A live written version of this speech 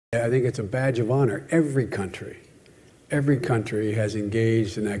I think it's a badge of honor. Every country has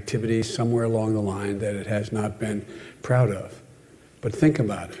engaged in activities somewhere along the line that it has not been proud of. But think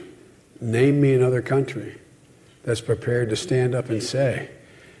about it. Name me another country that's prepared to stand up and say,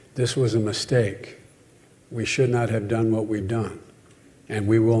 this was a mistake. We should not have done what we've done, and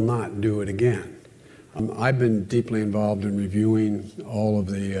we will not do it again. I've been deeply involved in reviewing all of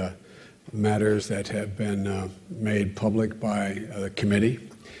the matters that have been made public by the committee.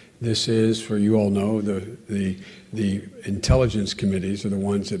 This is, for you all know, the intelligence committees are the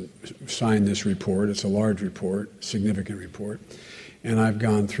ones that signed this report. It's a large report, significant report. And I've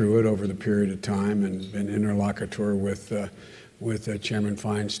gone through it over the period of time and been interlocutor with Chairman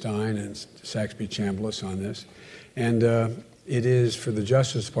Feinstein and Saxby-Chambliss on this. And it is for the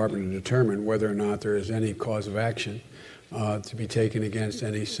Justice Department to determine whether or not there is any cause of action to be taken against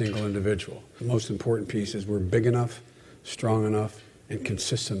any single individual. The most important piece is we're big enough, strong enough, and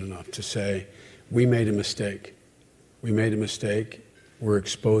consistent enough to say, we made a mistake. We made a mistake. We're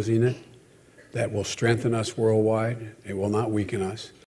exposing it. That will strengthen us worldwide. It will not weaken us.